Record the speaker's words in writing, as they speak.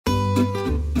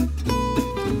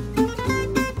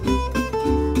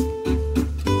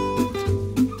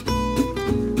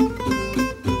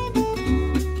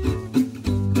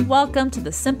Welcome to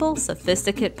the Simple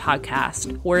Sophisticate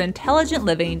podcast, where intelligent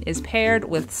living is paired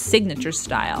with signature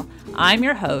style. I'm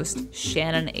your host,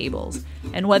 Shannon Ables.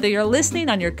 And whether you're listening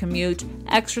on your commute,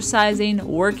 exercising,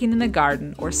 working in the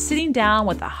garden, or sitting down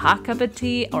with a hot cup of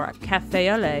tea or a cafe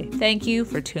au lait, thank you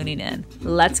for tuning in.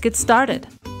 Let's get started.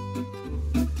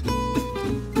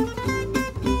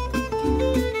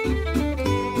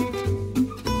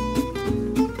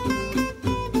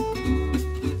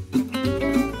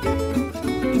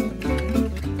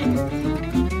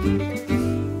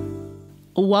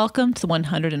 Welcome to the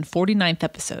 149th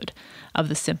episode of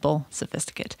the Simple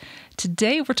Sophisticate.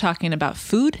 Today we're talking about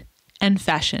food and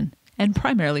fashion, and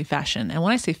primarily fashion. And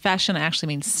when I say fashion, I actually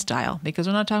mean style, because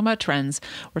we're not talking about trends.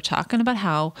 We're talking about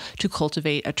how to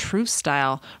cultivate a true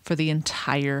style for the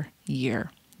entire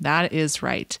year. That is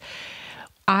right.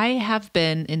 I have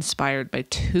been inspired by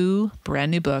two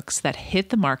brand new books that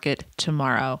hit the market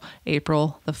tomorrow,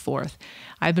 April the 4th.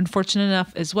 I've been fortunate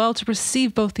enough as well to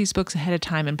receive both these books ahead of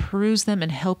time and peruse them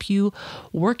and help you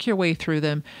work your way through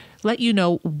them, let you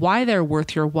know why they're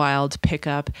worth your while to pick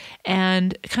up,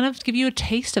 and kind of give you a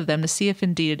taste of them to see if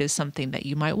indeed it is something that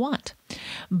you might want.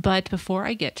 But before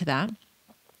I get to that,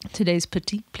 today's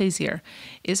petit plaisir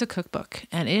is a cookbook,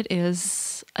 and it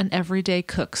is an everyday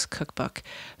cook's cookbook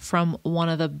from one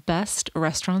of the best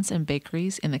restaurants and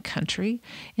bakeries in the country,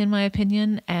 in my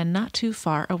opinion, and not too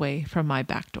far away from my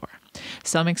back door.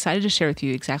 So I'm excited to share with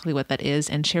you exactly what that is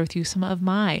and share with you some of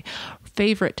my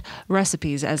favorite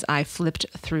recipes as I flipped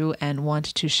through and want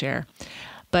to share.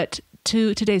 But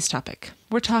to today's topic,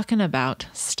 we're talking about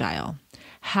style,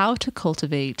 how to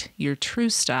cultivate your true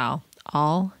style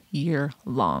all year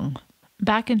long.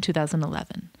 Back in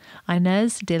 2011,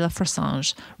 Inès de la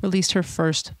Forsange released her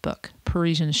first book,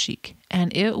 Parisian Chic,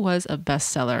 and it was a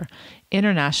bestseller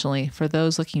internationally for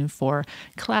those looking for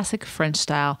classic French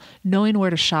style, knowing where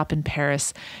to shop in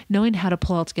Paris, knowing how to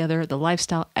pull all together the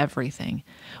lifestyle, everything.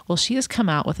 Well, she has come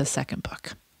out with a second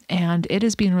book, and it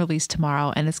is being released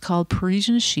tomorrow, and it's called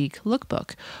Parisian Chic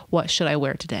Lookbook, What Should I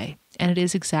Wear Today? And it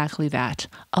is exactly that,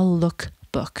 a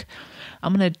lookbook.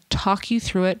 I'm going to talk you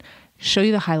through it, show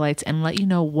you the highlights, and let you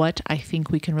know what I think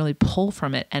we can really pull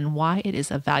from it and why it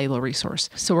is a valuable resource.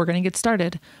 So we're going to get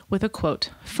started with a quote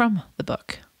from the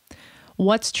book.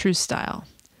 What's true style?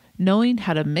 Knowing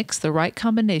how to mix the right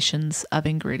combinations of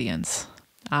ingredients.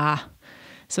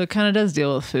 So it kind of does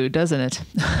deal with food, doesn't it?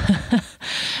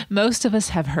 Most of us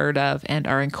have heard of and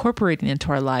are incorporating into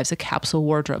our lives a capsule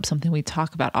wardrobe, something we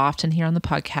talk about often here on the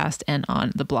podcast and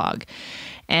on the blog.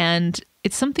 And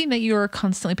it's something that you're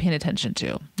constantly paying attention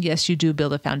to. Yes, you do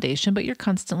build a foundation, but you're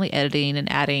constantly editing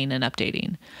and adding and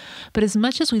updating. But as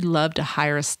much as we love to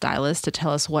hire a stylist to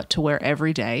tell us what to wear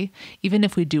every day, even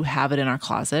if we do have it in our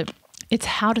closet, it's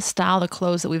how to style the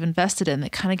clothes that we've invested in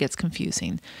that kind of gets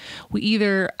confusing. We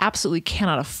either absolutely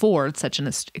cannot afford such an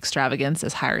extravagance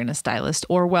as hiring a stylist,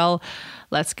 or, well,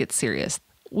 let's get serious.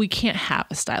 We can't have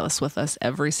a stylist with us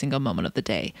every single moment of the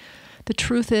day. The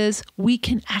truth is, we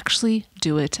can actually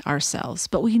do it ourselves,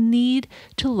 but we need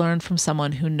to learn from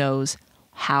someone who knows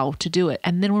how to do it.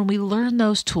 And then when we learn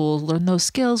those tools, learn those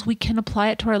skills, we can apply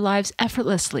it to our lives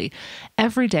effortlessly,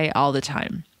 every day, all the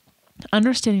time.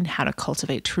 Understanding how to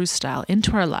cultivate true style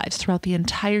into our lives throughout the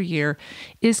entire year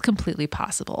is completely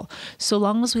possible, so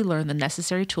long as we learn the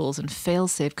necessary tools and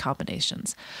fail-safe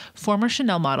combinations. Former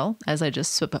Chanel model, as I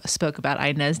just spoke about,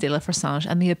 Inès de la Forsange,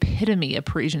 and the epitome of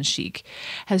Parisian chic,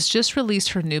 has just released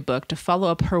her new book to follow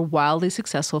up her wildly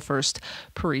successful first,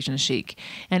 Parisian Chic.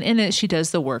 And in it, she does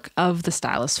the work of the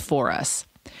stylist for us.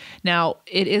 Now,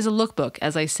 it is a lookbook,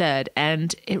 as I said,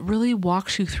 and it really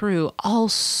walks you through all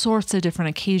sorts of different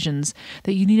occasions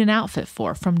that you need an outfit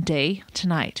for, from day to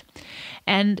night.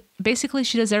 And basically,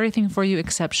 she does everything for you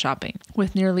except shopping,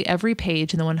 with nearly every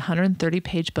page in the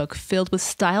 130-page book filled with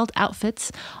styled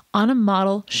outfits on a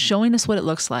model showing us what it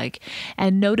looks like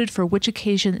and noted for which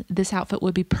occasion this outfit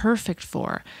would be perfect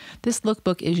for. This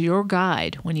lookbook is your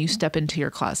guide when you step into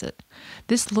your closet.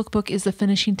 This lookbook is the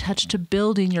finishing touch to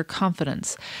building your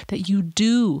confidence that you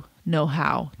do know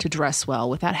how to dress well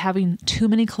without having too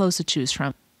many clothes to choose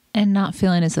from and not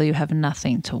feeling as though you have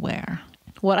nothing to wear.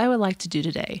 What I would like to do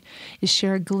today is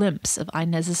share a glimpse of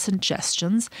Inez's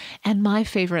suggestions and my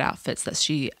favorite outfits that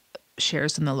she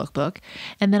shares in the lookbook.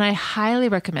 And then I highly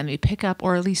recommend we pick up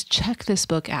or at least check this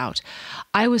book out.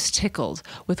 I was tickled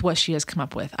with what she has come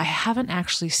up with. I haven't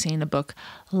actually seen a book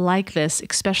like this,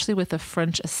 especially with the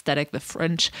French aesthetic, the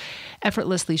French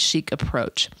effortlessly chic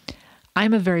approach.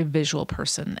 I'm a very visual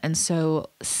person. And so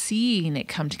seeing it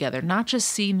come together, not just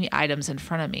seeing the items in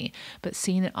front of me, but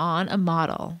seeing it on a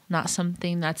model, not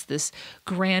something that's this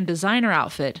grand designer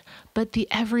outfit, but the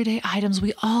everyday items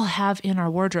we all have in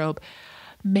our wardrobe,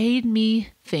 made me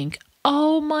think,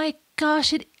 oh my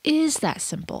gosh, it is that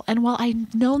simple. And while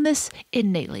I've known this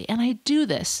innately and I do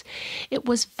this, it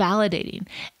was validating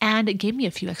and it gave me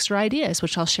a few extra ideas,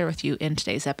 which I'll share with you in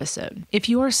today's episode. If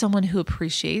you are someone who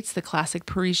appreciates the classic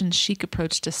Parisian chic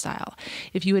approach to style,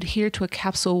 if you adhere to a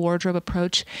capsule wardrobe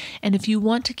approach, and if you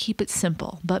want to keep it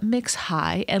simple but mix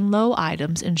high and low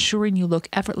items, ensuring you look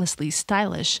effortlessly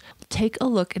stylish, take a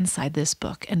look inside this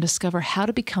book and discover how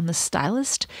to become the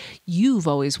stylist you've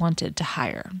always wanted to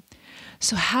hire.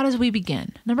 So how does we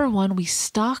begin? Number one, we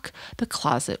stock the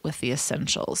closet with the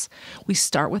essentials. We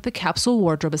start with the capsule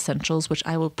wardrobe essentials, which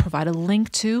I will provide a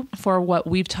link to for what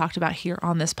we've talked about here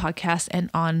on this podcast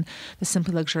and on the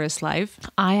Simply Luxurious Live.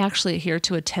 I actually adhere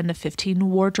to a 10 to 15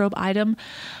 wardrobe item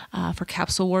for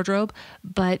capsule wardrobe,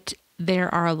 but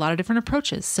there are a lot of different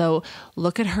approaches. So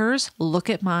look at hers, look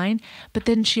at mine, but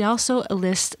then she also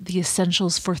lists the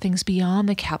essentials for things beyond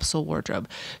the capsule wardrobe.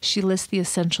 She lists the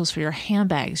essentials for your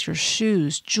handbags, your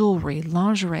shoes, jewelry,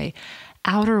 lingerie,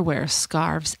 outerwear,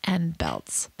 scarves, and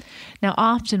belts. Now,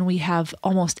 often we have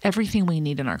almost everything we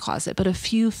need in our closet, but a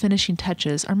few finishing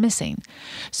touches are missing.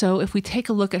 So if we take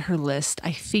a look at her list,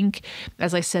 I think,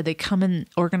 as I said, they come in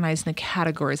organized in the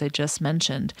categories I just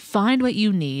mentioned. Find what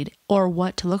you need or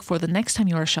what to look for the next time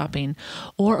you are shopping,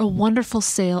 or a wonderful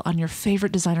sale on your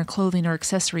favorite designer clothing or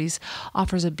accessories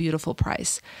offers a beautiful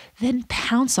price. Then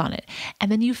pounce on it.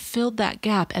 And then you've filled that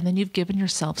gap, and then you've given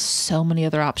yourself so many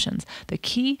other options. The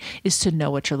key is to know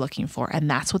what you're looking for. And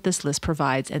that's what this list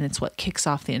provides. And it's what kicks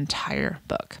off the entire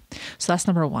book. So that's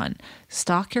number one,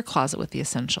 stock your closet with the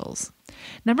essentials.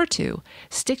 Number two,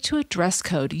 stick to a dress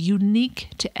code unique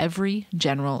to every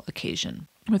general occasion.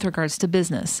 With regards to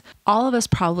business, all of us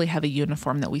probably have a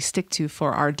uniform that we stick to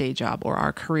for our day job or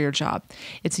our career job.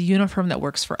 It's a uniform that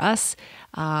works for us.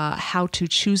 How to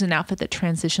choose an outfit that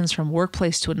transitions from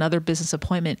workplace to another business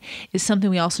appointment is something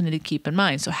we also need to keep in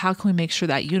mind. So how can we make sure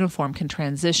that uniform can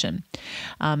transition?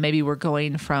 Maybe we're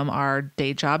going from our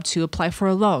day job to apply for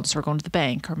a loan, so we're going to the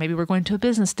bank, or maybe we're going to a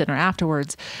business dinner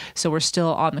afterwards, so we're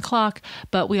still on the clock,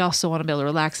 but we also want to be able to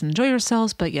relax and enjoy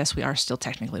ourselves, but yes, we are still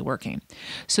technically working.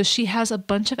 So she has a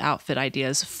bunch of outfit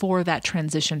ideas for that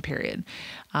transition period.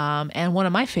 And one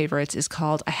of my favorites is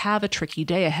called I Have a Tricky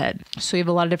Day Ahead. So you have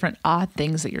a lot of different odd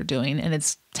things that you're doing, and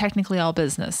it's technically all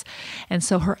business. And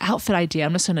so her outfit idea,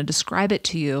 I'm just going to describe it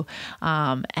to you,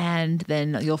 and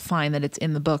then you'll find that it's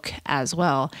in the book as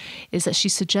well, is that she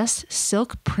suggests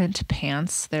silk print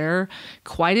pants. They're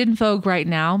quite in vogue right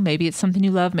now. Maybe it's something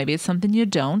you love, maybe it's something you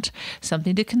don't.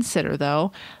 Something to consider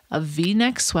though, a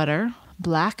V-neck sweater,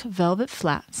 black velvet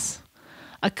flats,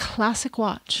 a classic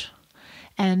watch,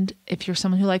 and if you're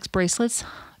someone who likes bracelets,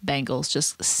 bangles,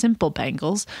 just simple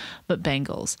bangles, but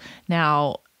bangles.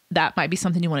 Now, that might be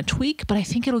something you want to tweak, but I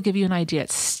think it'll give you an idea.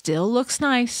 It still looks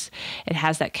nice. It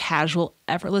has that casual,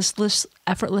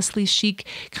 effortlessly chic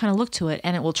kind of look to it,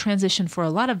 and it will transition for a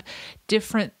lot of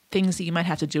different things that you might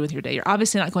have to do with your day. You're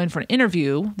obviously not going for an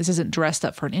interview. This isn't dressed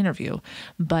up for an interview,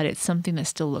 but it's something that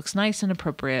still looks nice and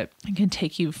appropriate and can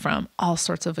take you from all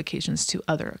sorts of occasions to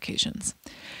other occasions.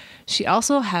 She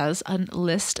also has a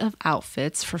list of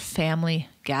outfits for family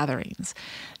gatherings.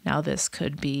 Now, this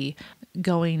could be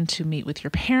going to meet with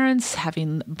your parents,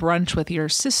 having brunch with your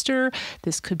sister.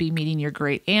 This could be meeting your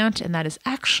great aunt, and that is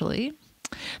actually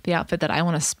the outfit that I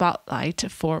want to spotlight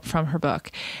from her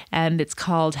book. And it's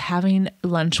called Having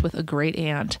Lunch with a Great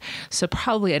Aunt. So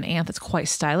probably an aunt that's quite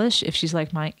stylish if she's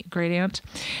like my great aunt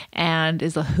and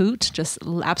is a hoot. Just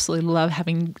absolutely love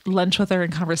having lunch with her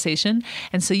in conversation.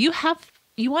 And so you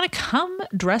want to come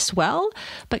dressed well,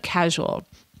 but casual.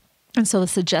 And so the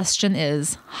suggestion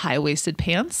is high-waisted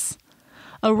pants,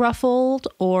 a ruffled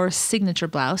or signature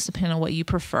blouse, depending on what you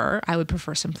prefer. I would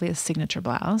prefer simply a signature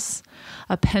blouse,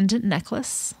 a pendant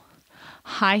necklace,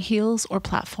 high heels or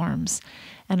platforms,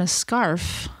 and a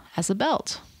scarf as a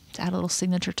belt to add a little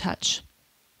signature touch.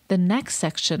 The next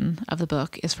section of the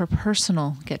book is for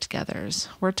personal get-togethers.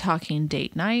 We're talking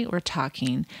date night, we're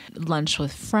talking lunch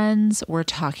with friends, we're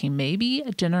talking maybe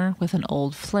a dinner with an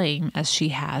old flame, as she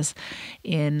has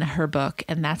in her book,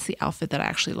 and that's the outfit that I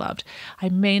actually loved. I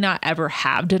may not ever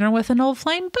have dinner with an old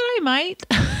flame, but I might.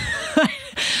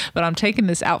 But I'm taking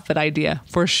this outfit idea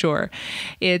for sure.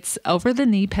 It's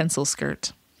over-the-knee pencil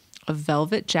skirt, a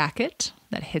velvet jacket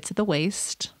that hits at the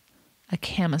waist, a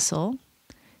camisole,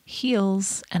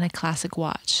 heels, and a classic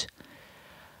watch.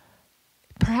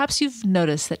 Perhaps you've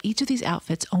noticed that each of these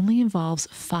outfits only involves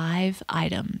 5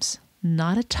 items.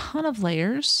 Not a ton of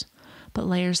layers, but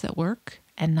layers that work,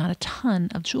 and not a ton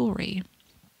of jewelry,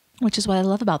 which is what I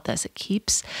love about this. It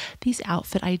keeps these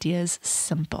outfit ideas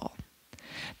simple.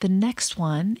 The next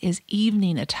one is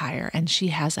evening attire, and she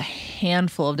has a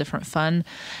handful of different fun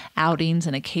outings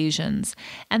and occasions.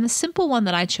 And the simple one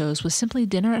that I chose was simply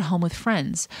dinner at home with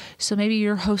friends. So maybe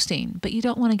you're hosting, but you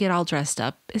don't want to get all dressed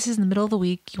up. This is in the middle of the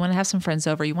week. You want to have some friends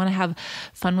over. You want to have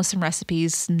fun with some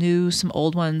recipes, new, some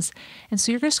old ones. And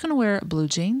so you're just going to wear blue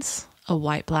jeans, a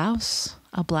white blouse,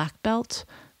 a black belt,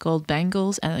 gold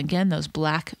bangles, and again, those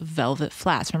black velvet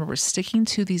flats. Remember, we're sticking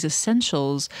to these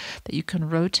essentials that you can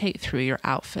rotate through your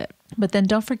outfit. But then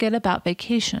don't forget about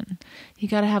vacation. You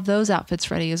got to have those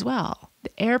outfits ready as well.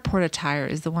 The airport attire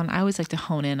is the one I always like to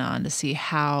hone in on to see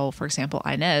how, for example,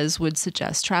 Inez would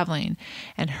suggest traveling.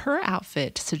 And her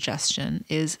outfit suggestion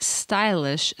is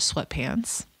stylish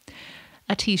sweatpants,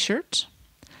 a t-shirt,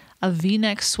 a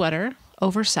V-neck sweater,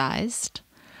 oversized,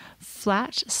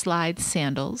 flat slide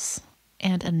sandals,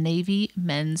 and a navy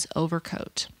men's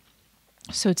overcoat.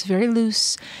 So it's very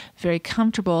loose, very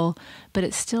comfortable, but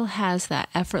it still has that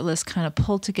effortless kind of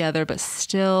pulled together, but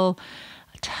still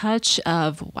a touch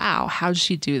of, wow, how did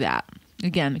she do that?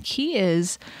 Again, the key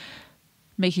is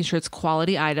making sure it's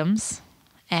quality items.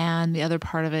 And the other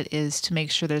part of it is to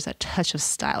make sure there's a touch of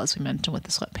style, as we mentioned with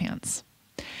the sweatpants.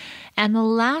 And the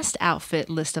last outfit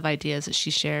list of ideas that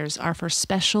she shares are for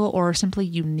special or simply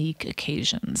unique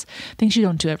occasions, things you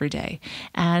don't do every day.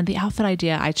 And the outfit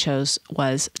idea I chose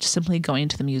was simply going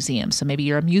to the museum. So maybe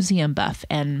you're a museum buff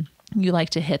and you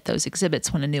like to hit those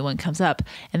exhibits when a new one comes up.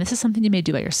 And this is something you may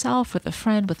do by yourself, with a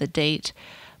friend, with a date.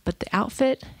 But the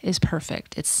outfit is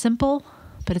perfect. It's simple,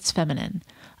 but it's feminine.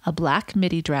 A black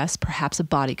midi dress, perhaps a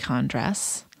bodycon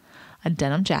dress, a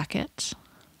denim jacket,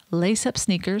 lace-up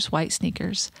sneakers, white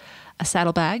sneakers, a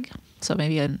saddlebag, so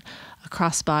maybe a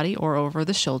crossbody or over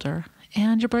the shoulder,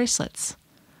 and your bracelets.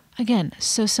 Again,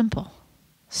 so simple,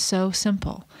 so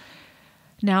simple.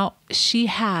 Now, she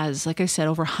has, like I said,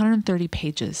 over 130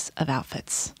 pages of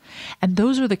outfits. And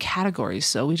those are the categories.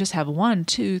 So we just have 1,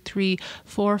 2, 3,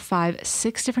 4, 5,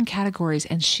 6 different categories.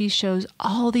 And she shows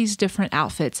all these different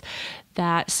outfits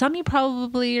that some you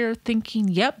probably are thinking,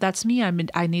 yep, that's me.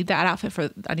 I need that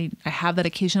outfit I have that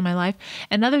occasion in my life.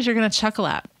 And others you're going to chuckle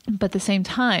at. But at the same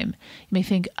time, you may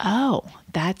think, oh,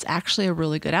 that's actually a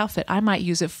really good outfit. I might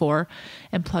use it for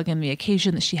and plug in the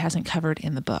occasion that she hasn't covered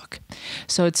in the book.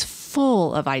 So it's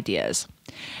full of ideas.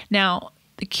 Now,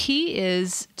 the key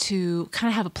is to kind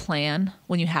of have a plan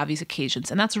when you have these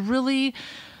occasions. And that's really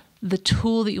the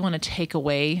tool that you want to take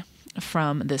away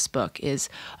from this book is,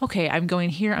 okay, I'm going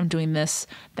here, I'm doing this,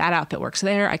 that outfit works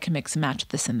there, I can mix and match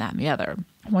this and that and the other.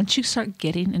 Once you start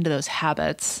getting into those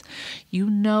habits, you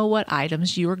know what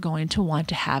items you are going to want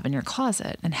to have in your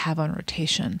closet and have on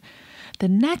rotation. The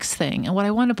next thing, and what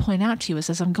I want to point out to you is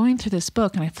as I'm going through this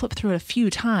book, and I flip through it a few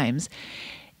times,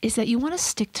 is that you want to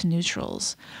stick to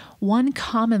neutrals. One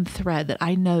common thread that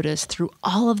I noticed through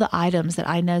all of the items that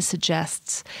Inez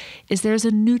suggests is there's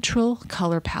a neutral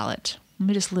color palette. Let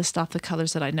me just list off the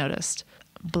colors that I noticed.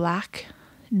 Black,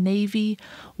 navy,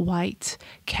 white,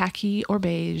 khaki or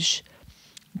beige,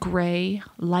 gray,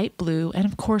 light blue, and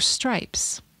of course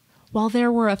stripes. While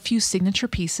there were a few signature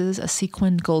pieces, a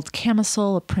sequined gold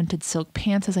camisole, a printed silk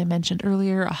pants, as I mentioned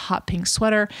earlier, a hot pink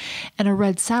sweater, and a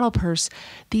red saddle purse,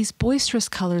 these boisterous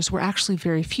colors were actually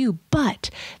very few, but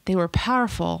they were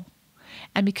powerful.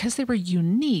 And because they were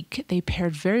unique, they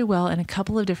paired very well in a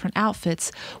couple of different outfits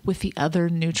with the other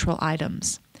neutral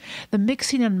items. The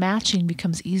mixing and matching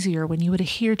becomes easier when you would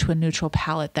adhere to a neutral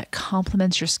palette that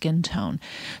complements your skin tone.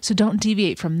 So don't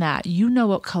deviate from that. You know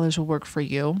what colors will work for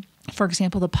you. For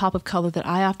example, the pop of color that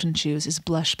I often choose is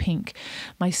blush pink.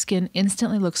 My skin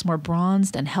instantly looks more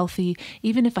bronzed and healthy,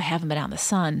 even if I haven't been out in the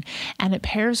sun. And it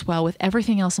pairs well with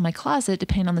everything else in my closet,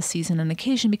 depending on the season and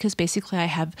occasion, because basically I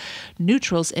have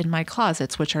neutrals in my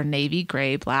closets, which are navy,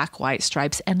 gray, black, white,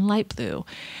 stripes, and light blue.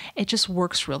 It just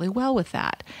works really well with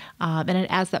that. And it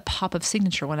adds that pop of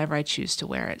signature whenever I choose to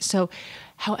wear it. So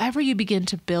however you begin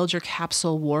to build your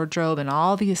capsule wardrobe and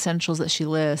all the essentials that she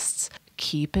lists,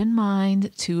 keep in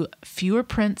mind to fewer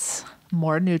prints,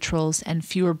 more neutrals, and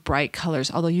fewer bright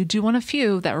colors, although you do want a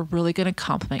few that are really going to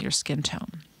complement your skin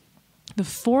tone. The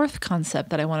fourth concept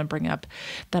that I want to bring up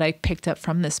that I picked up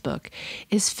from this book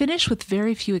is finish with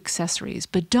very few accessories,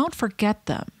 but don't forget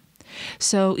them.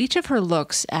 So each of her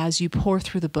looks, as you pour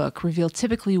through the book, reveal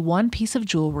typically one piece of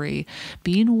jewelry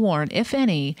being worn, if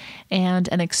any, and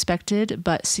an expected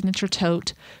but signature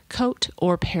tote, coat,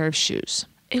 or pair of shoes.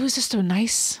 It was just a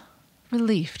nice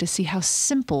relief to see how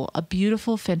simple a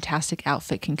beautiful, fantastic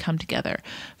outfit can come together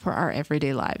for our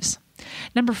everyday lives.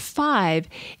 Number 5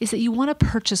 is that you want to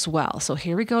purchase well. So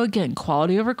here we go again,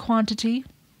 quality over quantity.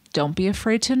 Don't be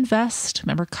afraid to invest.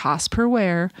 Remember, cost per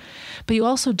wear, but you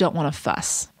also don't want to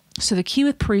fuss. So the key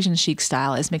with Parisian chic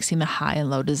style is mixing the high and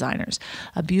low designers.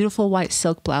 A beautiful white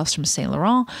silk blouse from Saint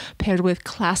Laurent paired with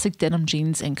classic denim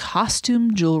jeans and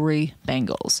costume jewelry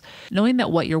bangles. Knowing that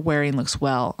what you're wearing looks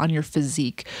well on your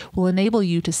physique will enable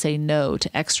you to say no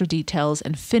to extra details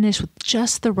and finish with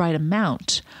just the right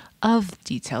amount of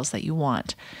details that you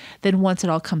want. Then once it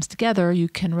all comes together, you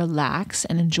can relax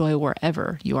and enjoy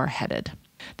wherever you are headed.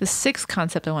 The 6th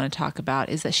concept I want to talk about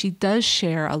is that she does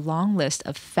share a long list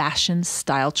of fashion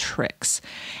style tricks.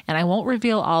 And I won't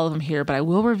reveal all of them here, but I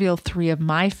will reveal 3 of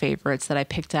my favorites that I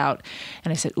picked out.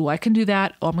 And I said, I can do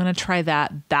that. Oh, I'm going to try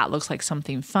that. That looks like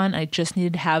something fun. I just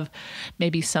needed to have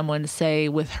maybe someone say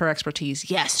with her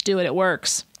expertise, yes, do it. It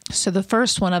works. So the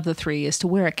first one of the 3 is to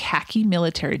wear a khaki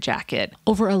military jacket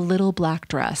over a little black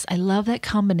dress. I love that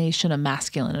combination of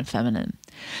masculine and feminine.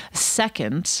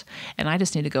 Second, and I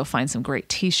just need to go find some great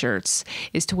t-shirts,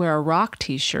 is to wear a rock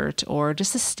t-shirt or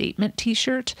just a statement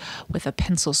t-shirt with a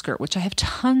pencil skirt, which I have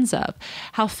tons of.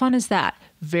 How fun is that?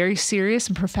 Very serious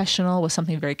and professional with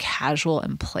something very casual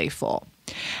and playful.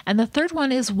 And the third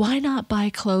one is, why not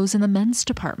buy clothes in the men's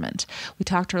department? We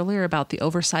talked earlier about the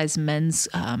oversized men's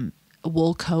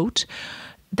wool coat.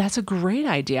 That's a great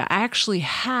idea. I actually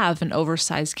have an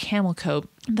oversized camel coat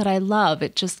that I love.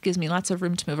 It just gives me lots of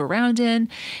room to move around in.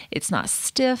 It's not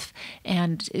stiff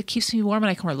and it keeps me warm, and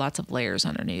I can wear lots of layers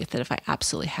underneath it if I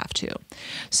absolutely have to.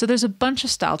 So there's a bunch of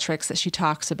style tricks that she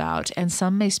talks about, and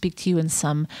some may speak to you and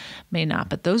some may not,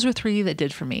 but those were 3 that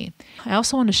did for me. I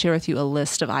also want to share with you a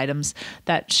list of items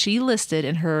that she listed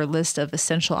in her list of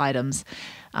essential items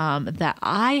that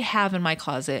I have in my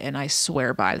closet and I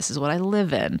swear by. This is what I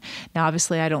live in. Now,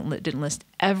 obviously, I didn't list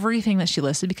everything that she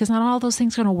listed because not all those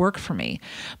things are going to work for me.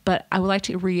 But I would like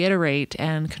to reiterate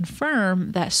and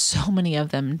confirm that so many of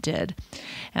them did.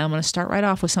 And I'm going to start right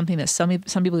off with something that some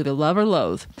people either love or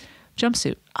loathe.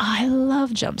 Jumpsuit. I love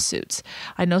jumpsuits.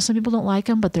 I know some people don't like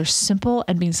them, but they're simple,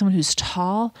 and being someone who's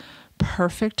tall,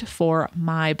 perfect for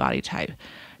my body type.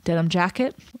 Denim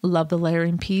jacket, love the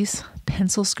layering piece.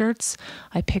 Pencil skirts,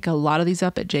 I pick a lot of these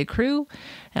up at J. Crew,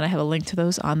 and I have a link to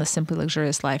those on the Simply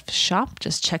Luxurious Life shop.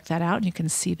 Just check that out and you can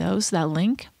see that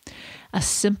link. A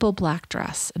simple black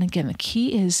dress. And again, the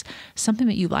key is something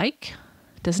that you like.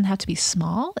 It doesn't have to be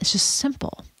small. It's just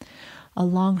simple. A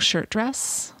long shirt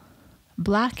dress,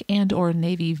 black and or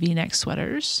navy V-neck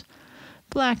sweaters,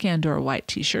 black and or white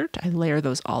t-shirt. I layer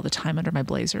those all the time under my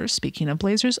blazers. Speaking of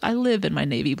blazers, I live in my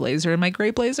navy blazer and my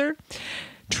gray blazer.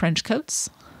 Trench coats,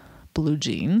 blue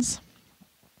jeans,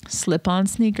 slip-on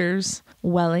sneakers,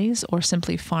 wellies or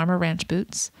simply farm or ranch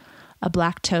boots, a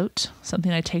black tote,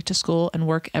 something I take to school and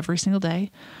work every single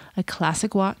day, a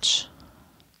classic watch,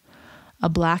 a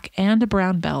black and a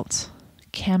brown belt,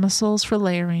 camisoles for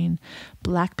layering,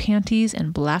 black panties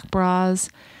and black bras.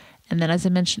 And then, as I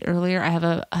mentioned earlier, I have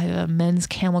a men's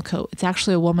camel coat. It's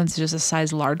actually a woman's, just a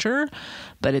size larger,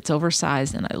 but it's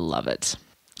oversized and I love it.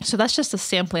 So that's just a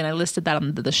sampling. I listed that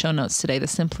on the show notes today, the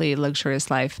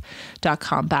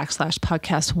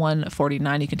simplyluxuriouslife.com/podcast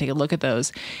 149. You can take a look at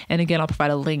those. And again, I'll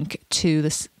provide a link to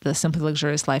the Simply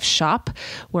Luxurious Life shop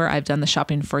where I've done the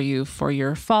shopping for you for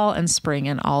your fall and spring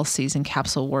and all season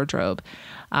capsule wardrobe.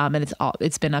 And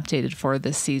it's been updated for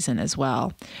this season as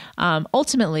well.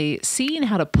 Ultimately, seeing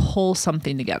how to pull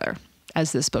something together,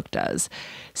 as this book does,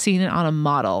 seeing it on a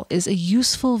model, is a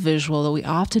useful visual that we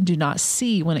often do not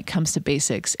see when it comes to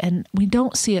basics, and we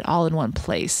don't see it all in one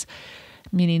place,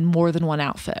 meaning more than one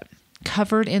outfit.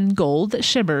 Covered in gold that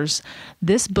shimmers,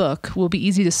 this book will be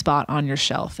easy to spot on your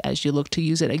shelf as you look to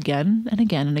use it again and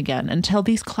again and again until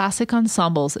these classic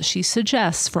ensembles that she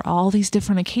suggests for all these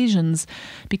different occasions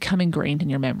become ingrained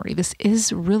in your memory. This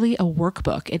is really a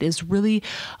workbook. It is really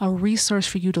a resource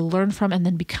for you to learn from and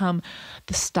then become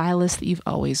the stylist that you've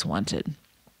always wanted.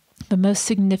 The most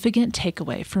significant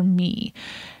takeaway for me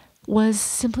was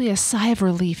simply a sigh of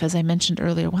relief, as I mentioned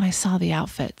earlier, when I saw the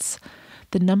outfits.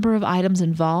 The number of items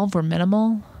involved were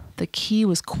minimal. The key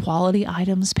was quality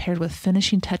items paired with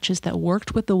finishing touches that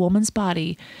worked with the woman's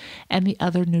body and the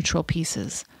other neutral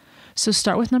pieces. So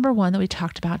start with number 1 that we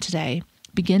talked about today.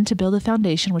 Begin to build a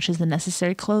foundation, which is the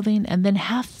necessary clothing, and then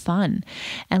have fun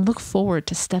and look forward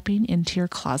to stepping into your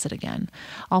closet again.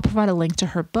 I'll provide a link to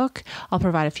her book. I'll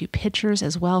provide a few pictures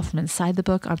as well from inside the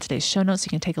book on today's show notes. You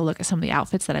can take a look at some of the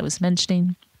outfits that I was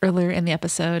mentioning earlier in the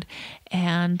episode.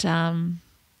 And,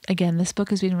 again, this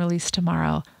book is being released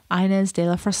tomorrow. Inez de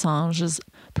la Forsange's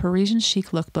Parisian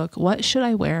Chic Lookbook, What Should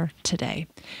I Wear Today?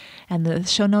 And the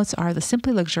show notes are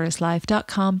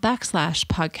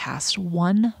thesimplyluxuriouslife.com/podcast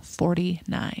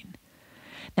 149.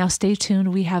 Now, stay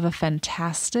tuned. We have a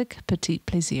fantastic petit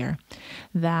plaisir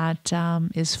that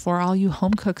is for all you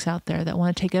home cooks out there that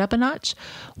want to take it up a notch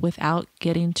without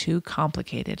getting too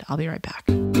complicated. I'll be right back.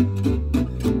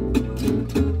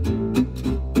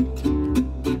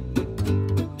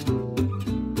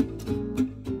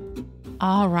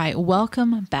 All right,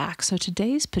 welcome back. So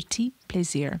today's petit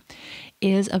plaisir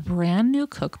is a brand new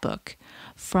cookbook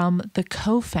from the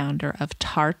co-founder of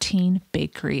Tartine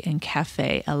Bakery and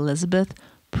Cafe, Elizabeth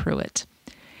Pruitt.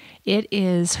 It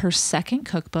is her second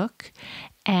cookbook,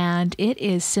 and it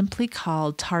is simply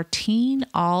called Tartine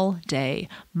All Day,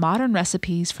 Modern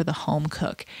Recipes for the Home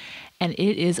Cook. And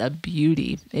it is a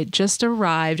beauty. It just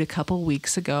arrived a couple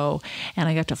weeks ago, and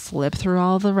I got to flip through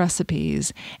all the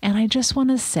recipes. And I just want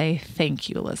to say thank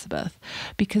you, Elizabeth,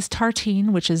 because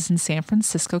Tartine, which is in San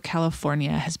Francisco,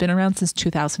 California, has been around since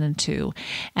 2002,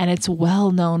 and it's well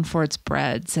known for its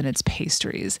breads and its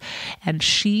pastries. And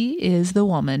she is the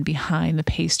woman behind the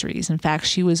pastries. In fact,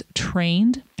 she was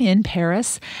trained in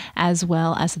Paris as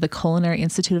well as the Culinary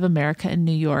Institute of America in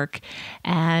New York,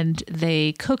 and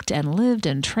they cooked and lived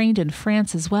and trained in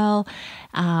France as well,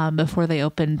 before they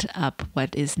opened up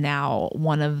what is now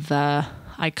one of the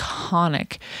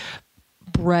iconic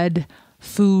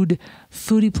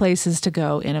foodie places to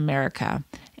go in America.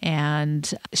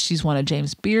 And she's won a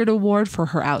James Beard Award for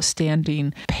her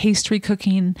outstanding pastry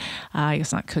cooking. I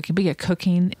guess not cooking, but yeah,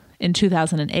 cooking in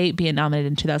 2008, being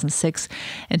nominated in 2006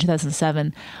 and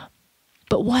 2007.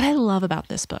 But what I love about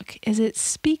this book is it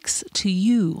speaks to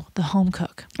you, the home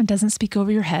cook. It doesn't speak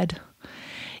over your head.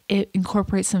 It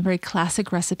incorporates some very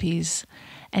classic recipes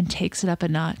and takes it up a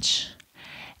notch.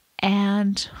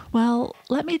 And, well,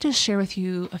 let me just share with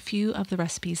you a few of the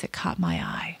recipes that caught my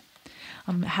eye.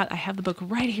 I have the book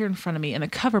right here in front of me, and the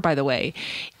cover, by the way,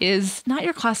 is not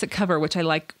your classic cover, which I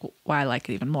like, why I like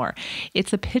it even more.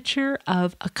 It's a picture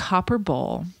of a copper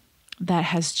bowl that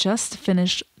has just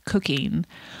finished cooking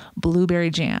blueberry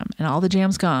jam, and all the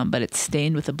jam's gone, but it's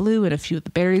stained with the blue, and a few of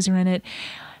the berries are in it.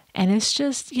 And it's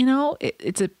just,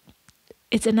 it's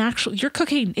an actual, you're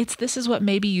cooking. This is what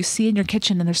maybe you see in your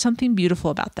kitchen, and there's something beautiful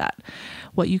about that,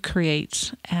 what you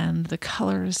create and the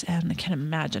colors, and I can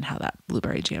imagine how that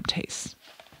blueberry jam tastes.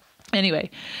 Anyway,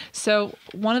 so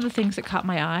one of the things that caught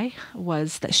my eye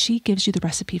was that she gives you the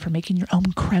recipe for making your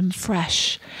own creme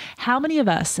fraiche. How many of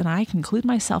us, and I include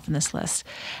myself in this list,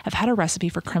 have had a recipe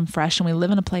for creme fraiche and we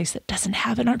live in a place that doesn't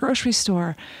have it in our grocery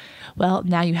store? Well,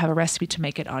 now you have a recipe to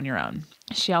make it on your own.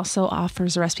 She also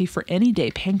offers a recipe for any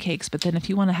day pancakes, but then if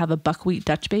you want to have a buckwheat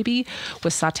Dutch baby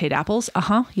with sauteed apples,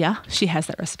 yeah, she has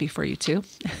that recipe for you too.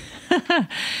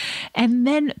 And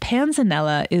then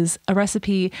panzanella is a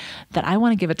recipe that I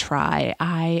want to give a try.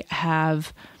 I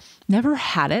have never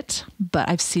had it, but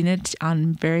I've seen it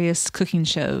on various cooking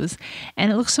shows,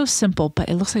 and it looks so simple, but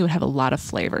it looks like it would have a lot of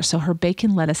flavor. So her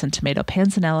bacon, lettuce, and tomato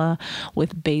panzanella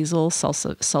with basil,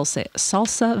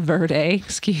 salsa verde,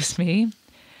 excuse me.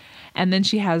 And then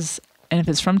she has, and if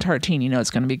it's from Tartine, you know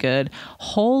it's going to be good,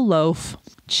 whole loaf,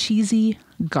 cheesy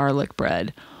garlic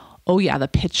bread. Oh yeah, the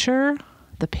picture.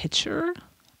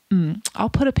 I'll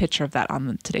put a picture of that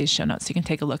on today's show notes so you can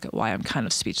take a look at why I'm kind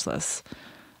of speechless.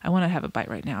 I want to have a bite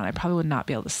right now, and I probably would not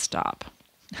be able to stop.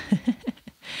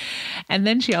 And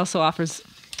then she also offers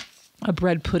a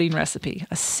bread pudding recipe,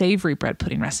 a savory bread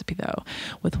pudding recipe, though,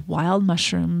 with wild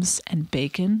mushrooms and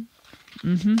bacon.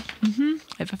 I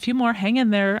have a few more. Hang in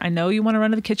there. I know you want to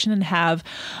run to the kitchen and have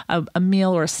a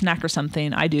meal or a snack or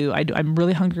something. I do. I'm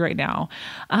really hungry right now.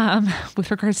 With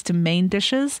regards to main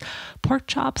dishes, pork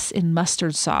chops in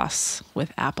mustard sauce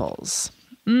with apples.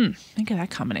 Think of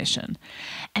that combination.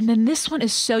 And then this one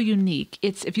is so unique.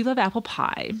 It's if you love apple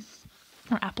pie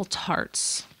or apple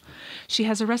tarts, she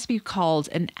has a recipe called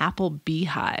an apple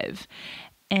beehive.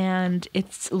 And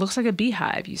it looks like a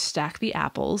beehive. You stack the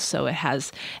apples, so it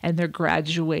has, and they're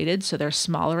graduated, so they're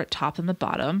smaller at top and the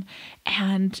bottom.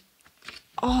 And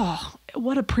oh,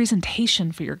 what a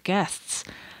presentation for your guests.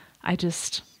 I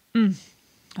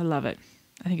love it.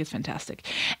 I think it's fantastic.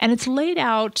 And it's laid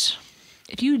out,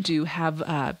 if you do have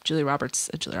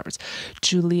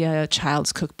Julia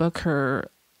Child's cookbook, her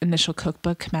initial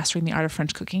cookbook, Mastering the Art of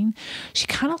French Cooking, she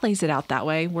kind of lays it out that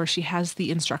way, where she has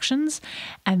the instructions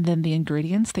and then the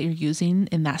ingredients that you're using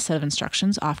in that set of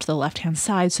instructions off to the left-hand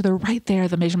side. So they're right there.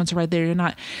 The measurements are right there. You're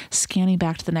not scanning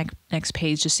back to the next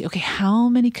page to see, okay, how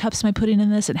many cups am I putting in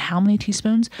this and how many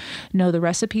teaspoons? No, the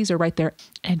recipes are right there.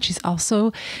 And she's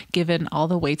also given all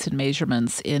the weights and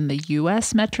measurements in the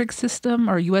U.S. metric system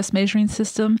or U.S. measuring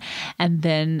system, and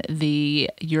then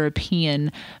the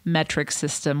European metric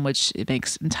system, which it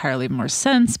makes entirely more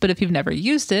sense. But if you've never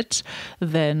used it,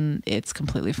 then it's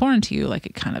completely foreign to you, like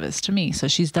it kind of is to me. So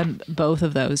she's done both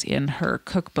of those in her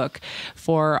cookbook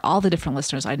for all the different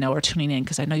listeners I know are tuning in,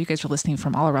 because I know you guys are listening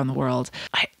from all around the world.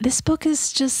 This book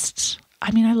is just,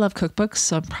 I love cookbooks,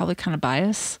 so I'm probably kind of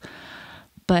biased.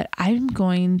 But I'm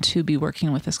going to be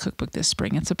working with this cookbook this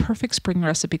spring. It's a perfect spring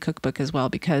recipe cookbook as well,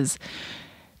 because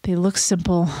they look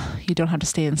simple. You don't have to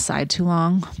stay inside too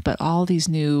long, but all these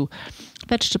new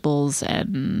vegetables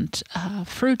and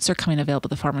fruits are coming available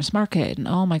at the farmer's market. And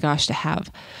oh my gosh, to have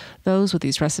those with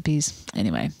these recipes.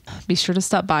 Anyway, be sure to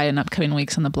stop by in upcoming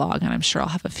weeks on the blog, and I'm sure I'll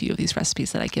have a few of these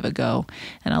recipes that I give a go,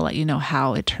 and I'll let you know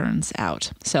how it turns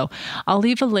out. So I'll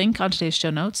leave a link on today's show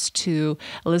notes to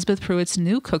Elizabeth Pruitt's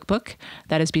new cookbook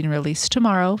that is being released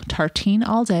tomorrow, Tartine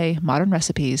All Day, Modern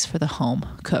Recipes for the Home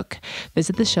Cook.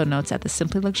 Visit the show notes at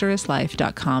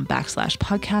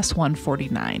thesimplyluxuriouslife.com/podcast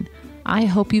 149. I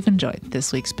hope you've enjoyed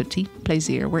this week's Petit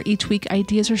Plaisir, where each week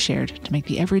ideas are shared to make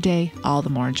the everyday all the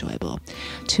more enjoyable.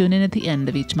 Tune in at the end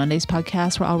of each Monday's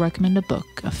podcast, where I'll recommend a book,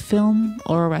 a film,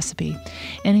 or a recipe.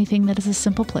 Anything that is a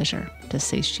simple pleasure to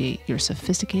satiate your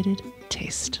sophisticated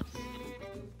taste.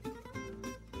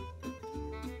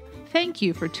 Thank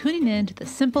you for tuning in to the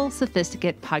Simple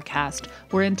Sophisticate podcast,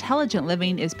 where intelligent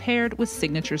living is paired with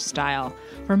signature style.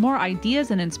 For more ideas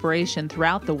and inspiration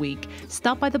throughout the week,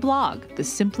 stop by the blog,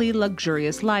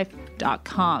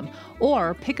 thesimplyluxuriouslife.com,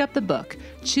 or pick up the book,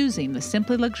 Choosing the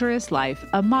Simply Luxurious Life,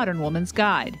 A Modern Woman's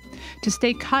Guide. To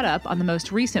stay caught up on the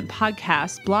most recent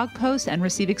podcasts, blog posts, and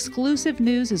receive exclusive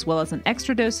news as well as an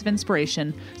extra dose of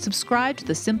inspiration, subscribe to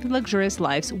the Simply Luxurious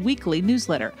Life's weekly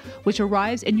newsletter, which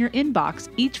arrives in your inbox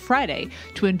each Friday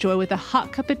to enjoy with a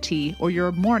hot cup of tea or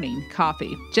your morning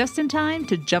coffee, just in time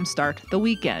to jumpstart the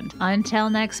weekend. Until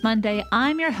next Monday,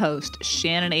 I'm your host,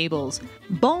 Shannon Ables.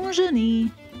 Bonne journée!